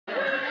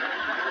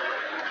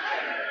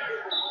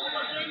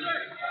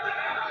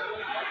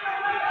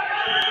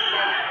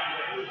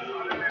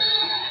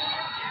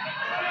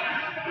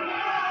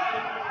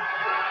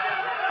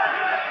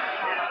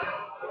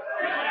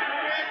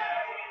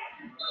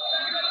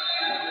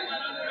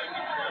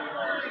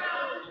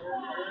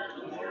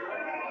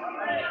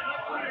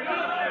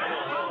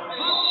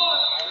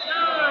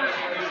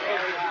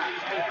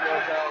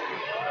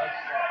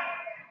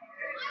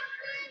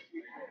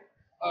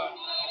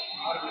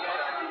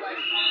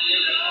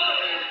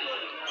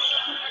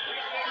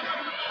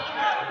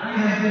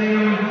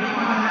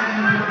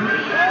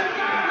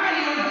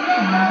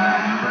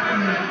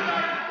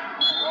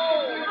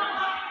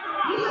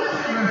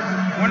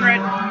One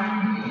red.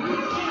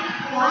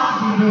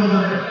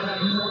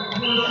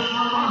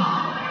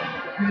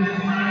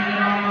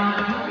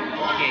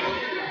 Okay.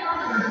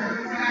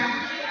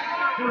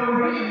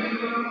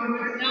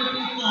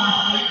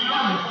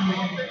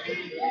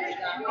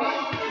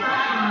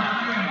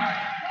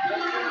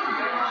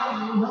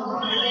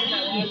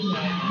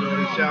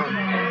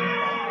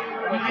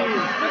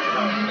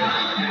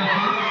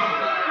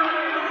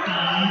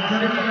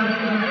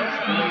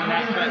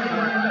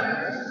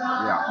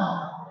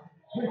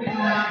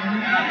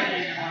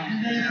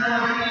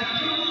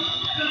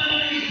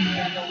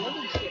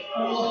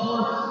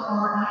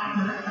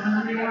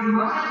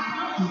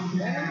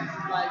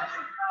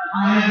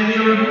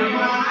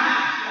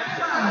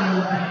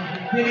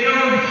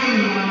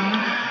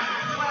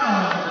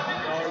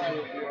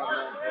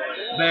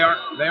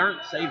 They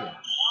aren't saving.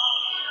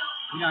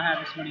 You don't have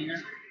this one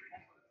either?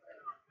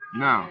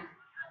 No.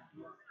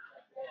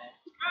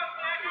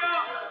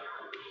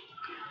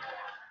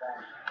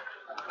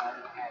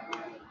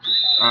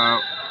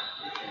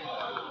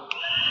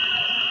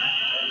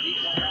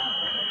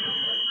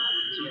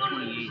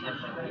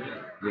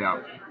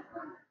 Yeah.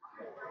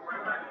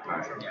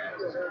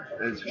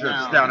 It's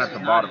just down at the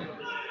bottom.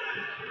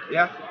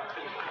 Yeah.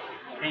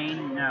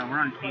 Payne? No, we're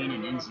on Payne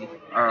and Ensey.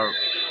 Oh,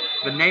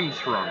 the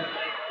name's wrong.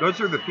 Those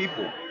are the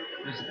people.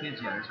 There's the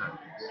kids, yeah, there's not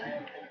kids.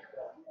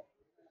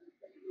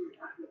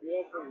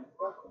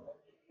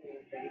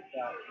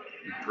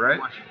 Right?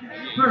 I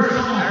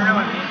don't know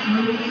what it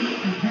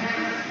means.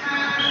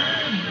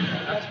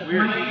 That's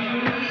weird.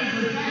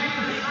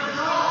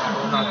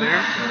 Not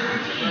there?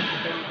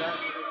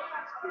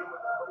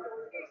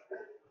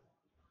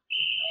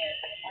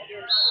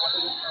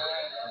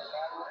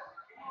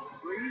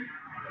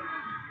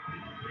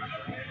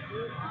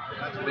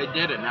 They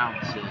did it now.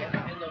 See.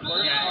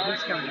 Yeah,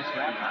 he's coming this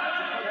way.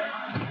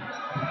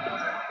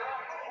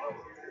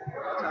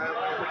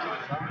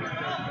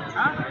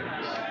 Huh?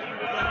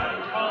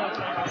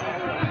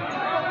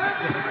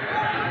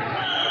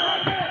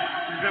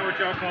 Is that what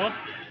y'all called?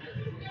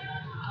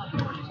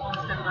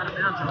 Stepping out of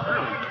bounds and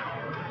through.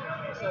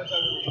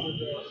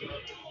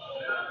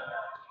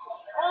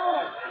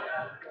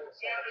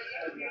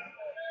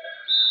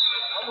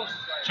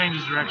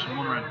 Changes direction,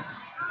 one red.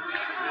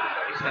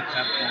 He steps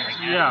out of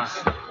Yeah.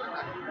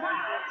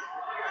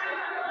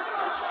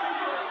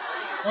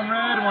 One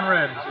red, one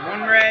red. So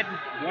one red,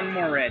 one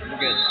more red. We're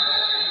good.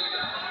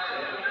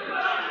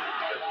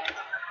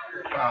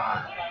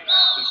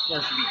 The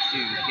score should be 2.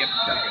 Yep.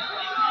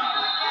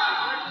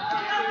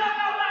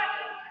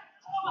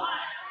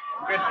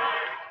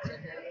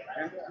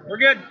 We're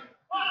good.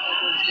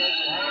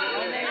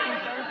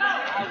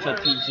 It's a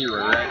 2-0,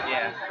 right?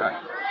 Yeah. Okay.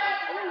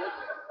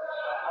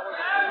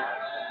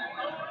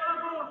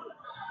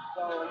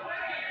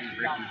 He's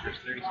breaking the first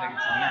 30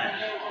 seconds of the match.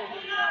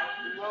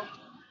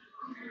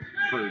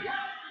 For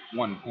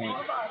 1 point.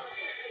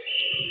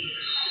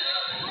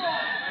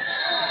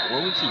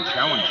 What was he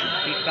challenging?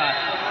 He thought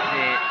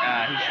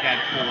that he should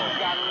have 4.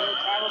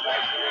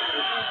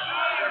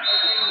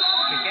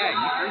 But yeah,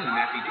 you threw him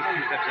after you took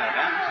 2 steps out of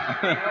bounds.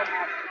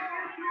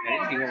 That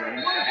is the order.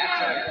 Once the half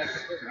side,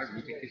 however,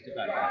 you take 2 steps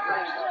out of bounds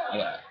first.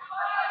 Yeah.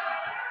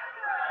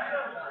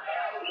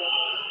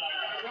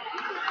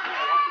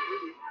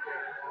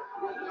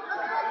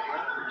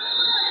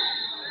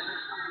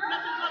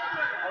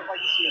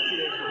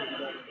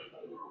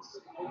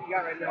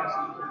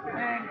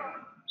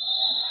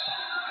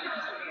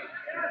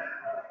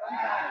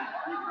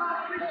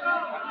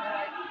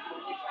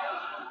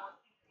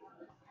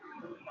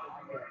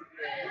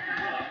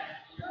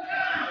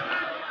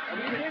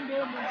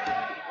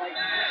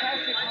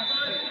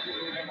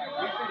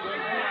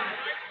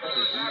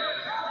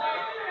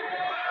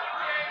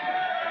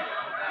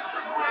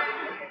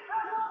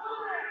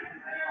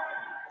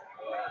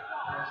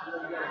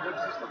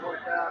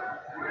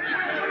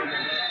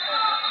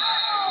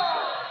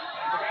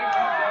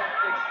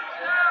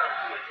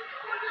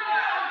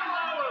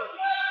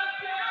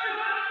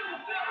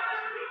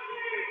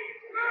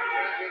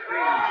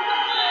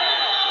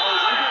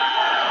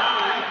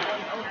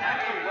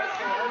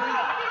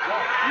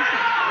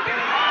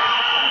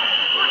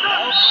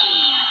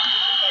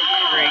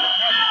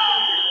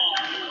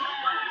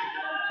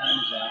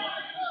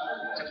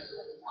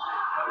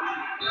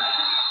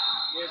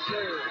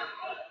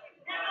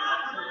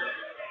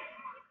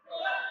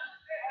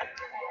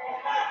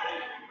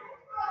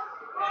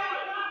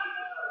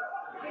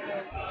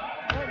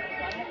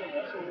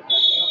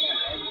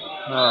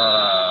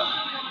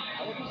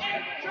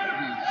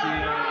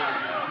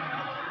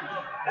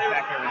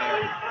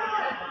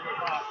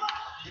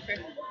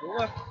 We'll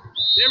look.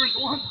 There was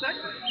 1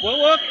 second. We'll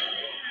look.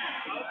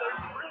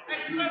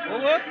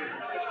 We'll look.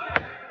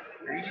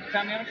 Or you just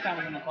tell me how much time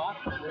was on the clock?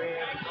 We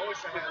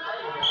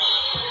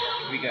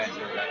got it.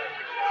 You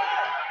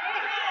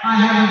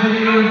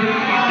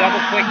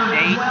double click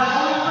date.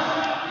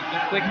 You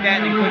click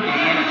that and then click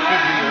again. It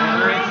should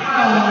reorder it.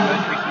 Put the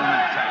most recent one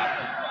at the top.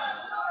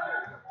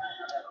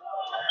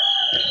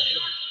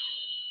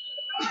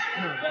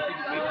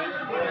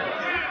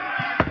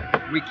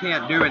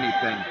 can't do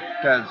anything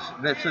because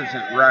this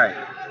isn't right.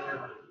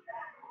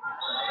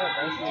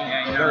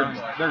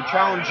 Yeah, They're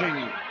challenging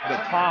the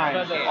time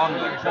on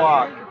the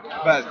clock,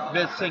 but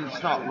this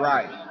thing's not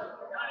right.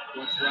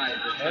 What's right?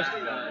 The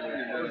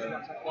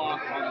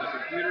clock on the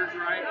computer's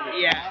right?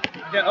 Yeah,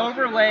 the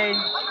overlay,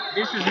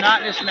 this is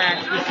not this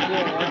match, this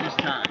score, or this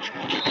time.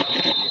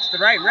 It's the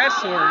right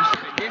wrestlers,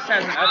 but this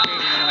hasn't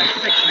updated in like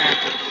 6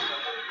 matches.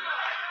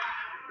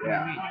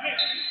 Yeah.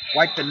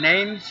 Like the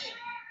names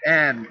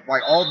and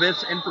like all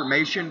this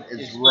information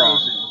is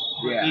wrong.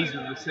 Yeah.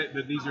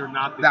 These are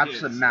not the That's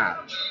kids. the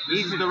match.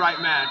 This is the right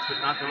match, but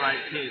not the right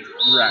kids.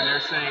 Right. And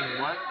they're saying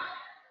what?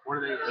 What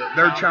are they?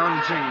 They're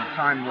challenging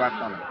time left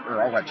on it.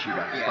 Or I'll let you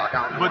guys talk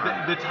out. But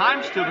the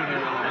time's still going to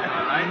be relevant,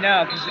 right?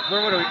 No, because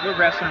we're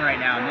wrestling right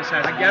now, and this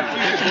has. I guess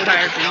you could put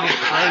entire thing is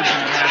frozen.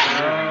 It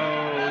has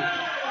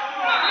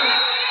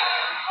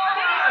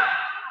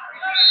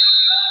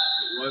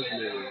It was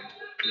moving.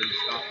 And then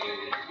stopped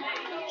moving.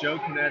 Joe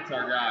Kinnett's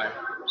our guy.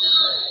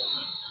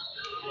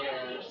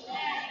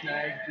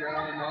 Snag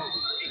Joe, no.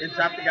 Is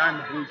that the guy in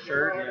the blue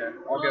shirt? Yeah.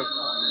 I'll go.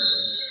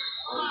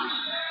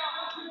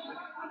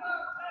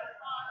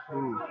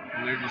 Ooh,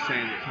 and they're just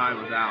saying that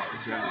time was out in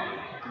general.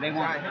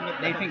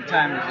 They think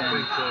time is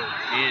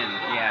in.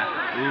 Yeah.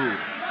 Ooh.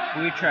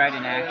 We tried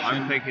in action.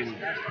 I'm thinking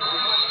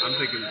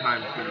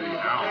time's gonna be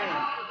out.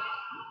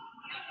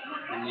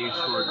 And you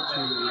scored 2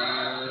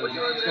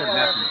 Scored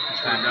nothing.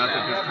 Scored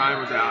nothing because time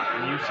was out.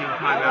 And you've seen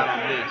time out on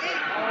this.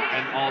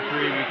 And all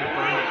 3 of you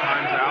confirmed that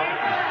time's out.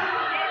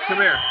 Come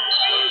here.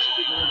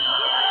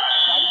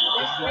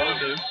 This is what we'll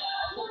do.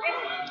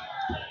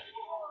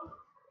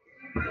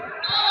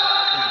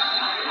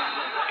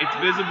 It's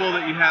visible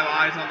that you have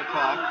eyes on the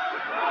clock.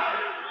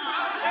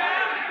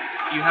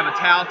 You have a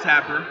towel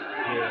tapper.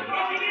 Yeah.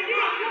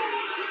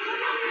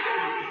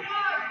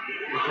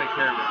 We'll take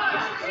care of it.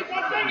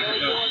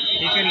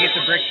 He's going to get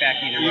the brick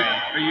back either way.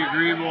 Are you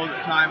agreeable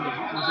that time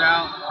was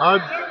out? I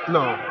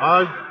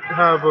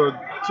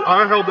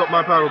held up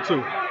my paddle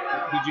too.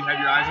 Did you have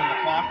your eyes on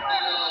the clock?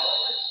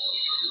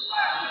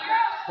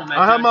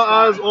 I had my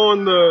eyes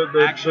on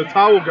the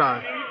towel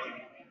guy.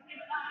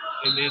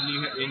 And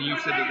then you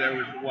said that there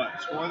was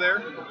what score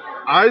there?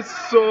 I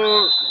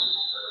saw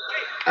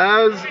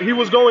as he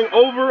was going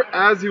over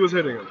as he was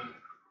hitting him.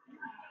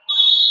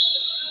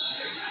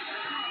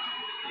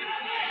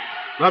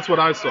 That's what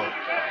I saw.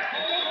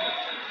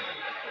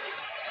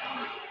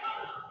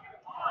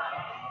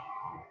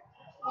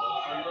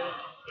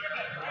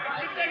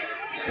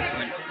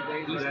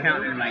 He's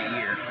counting in my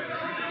ear.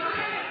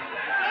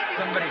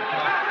 Somebody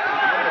talk.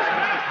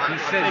 He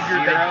says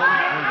 0.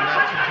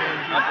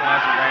 I'll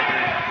pause it right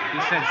there. He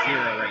says 0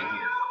 right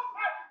here.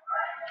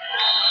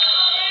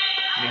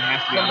 It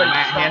has to be on the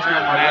mat. It has to be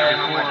on the mat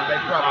before. They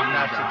probably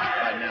match it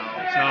by now.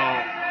 So,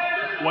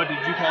 what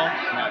did you call?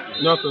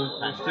 Nothing.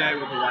 We'll stay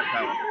with the white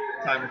paddle.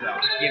 Time is out.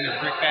 Give him his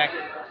brick back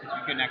since we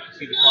couldn't actually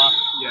see the clock.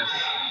 Yes.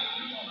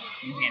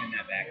 You hand him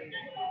that back.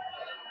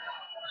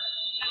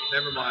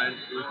 Never mind.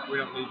 We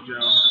don't need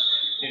Joe.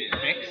 Did it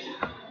fix?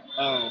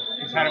 Oh.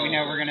 Because how do we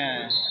know we're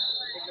gonna?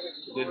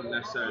 Didn't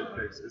necessarily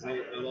fix.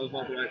 Are those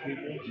not the right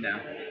people? No.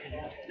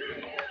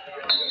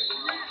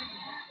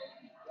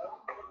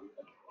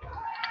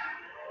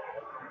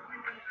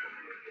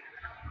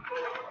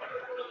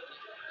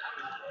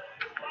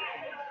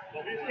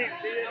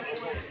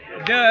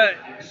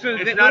 So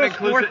the little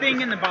score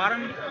thing in the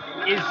bottom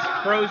is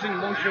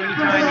frozen, won't show any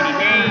time, any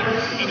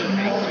names,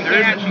 anything.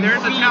 So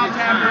There's a towel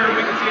tapper.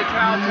 We can see a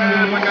towel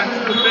tab. I got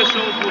 2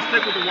 officials. We'll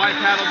stick with the white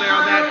paddle there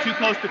on that. Too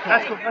close to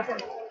call.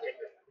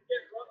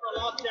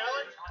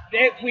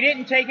 We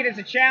didn't take it as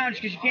a challenge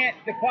because you can't.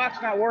 The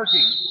clock's not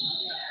working.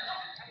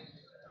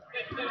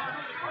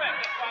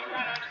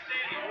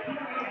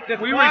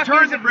 We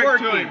returned the brick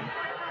to him.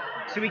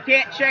 So we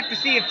can't check to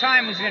see if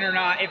time is in or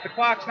not if the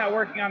clock's not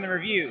working on the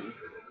review.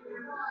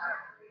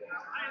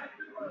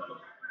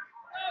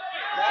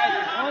 Guys,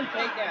 there's 1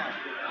 takedown.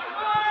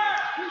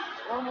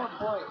 4 more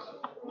points.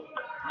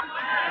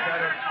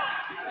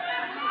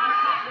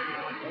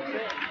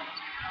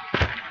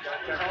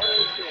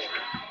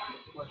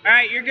 All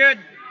right, you're good.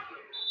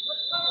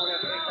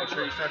 Make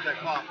sure you start that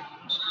clock.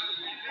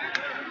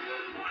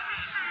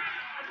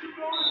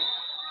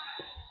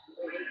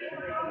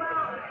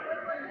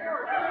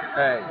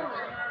 Hey,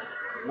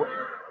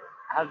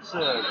 has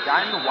the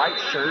guy in the white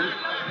shirt,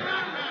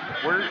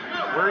 where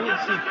is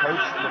he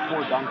coached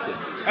before Duncan?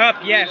 Up,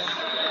 yes.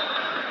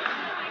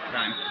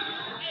 Time.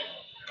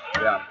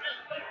 Yeah.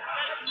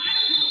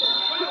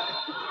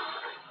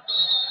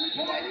 He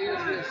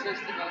was the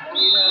assistant on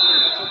Guido when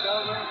he took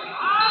over.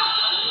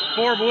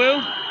 4 blue.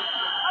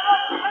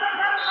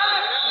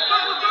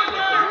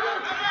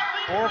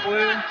 4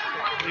 blue,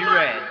 3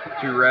 red.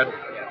 2 red.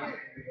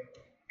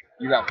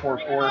 You got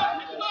 4-4.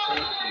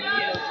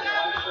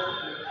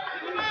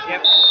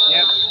 Yep.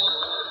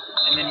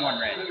 And then 1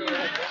 red.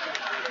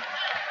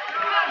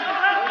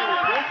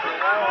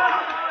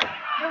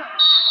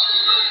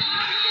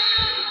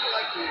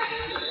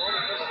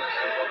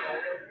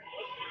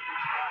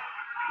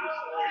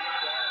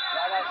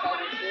 Right outside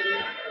the city.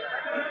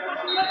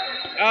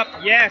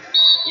 Yes.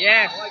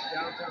 Yes.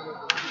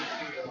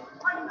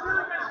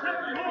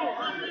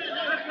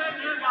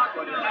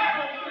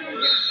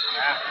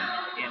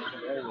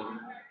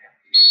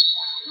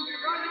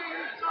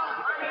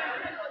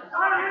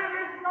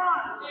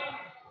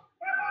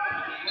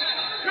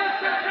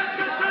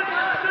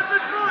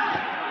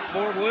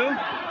 Four blue,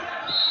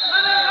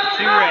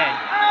 2 red.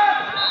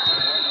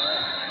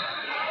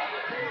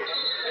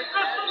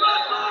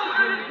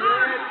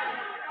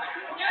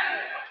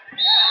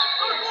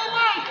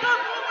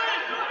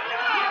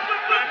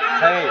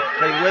 Hey,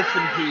 they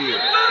listened to you.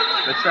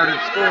 They started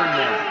scoring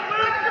more.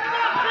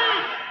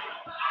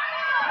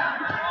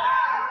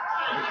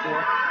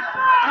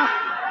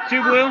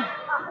 Two blue.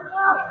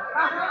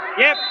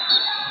 Yep.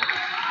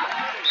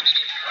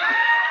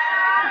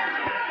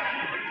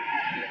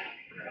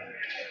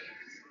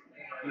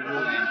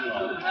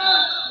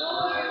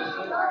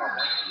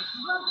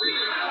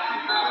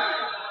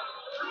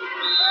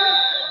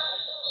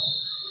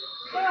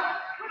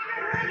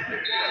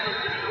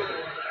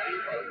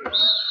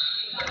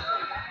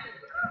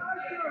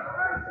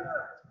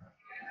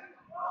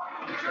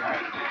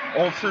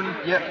 Olsen,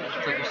 Yep.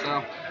 Take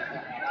yourself.